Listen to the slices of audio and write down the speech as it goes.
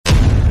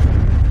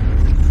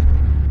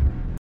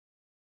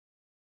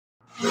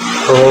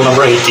rule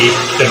number 80,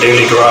 the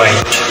daily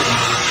grind.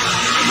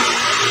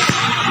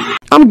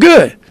 I'm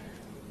good.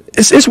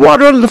 It's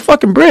water under the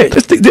fucking bridge.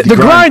 The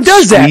grind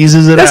does that.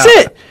 That's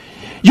it.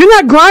 You're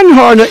not grinding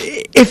hard enough.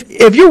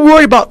 If you're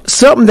worried about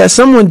something that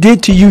someone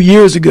did to you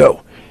years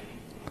ago,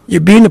 you're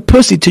being a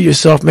pussy to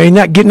yourself, man.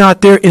 You're not getting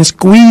out there and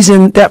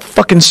squeezing that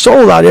fucking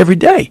soul out every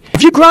day.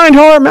 If you grind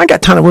hard, man, I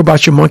got time to worry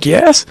about your monkey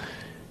ass.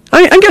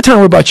 I ain't got time to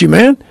worry about you,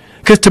 man.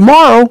 Because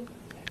tomorrow,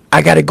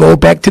 I got to go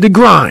back to the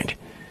grind.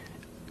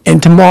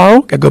 And tomorrow,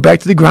 I got to go back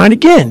to the grind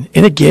again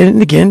and again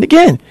and again and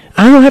again.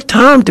 I don't have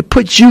time to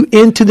put you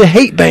into the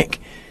hate bank.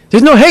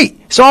 There's no hate.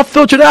 It's all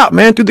filtered out,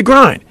 man, through the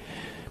grind.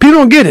 People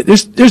don't get it.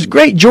 There's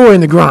great joy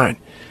in the grind.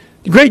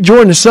 Great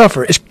joy in the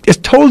suffer.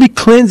 It totally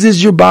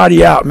cleanses your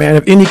body out, man,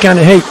 of any kind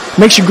of hate.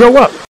 Makes you grow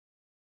up.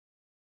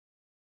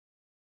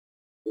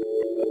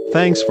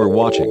 Thanks for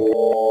watching.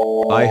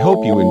 I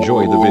hope you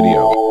enjoy the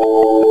video.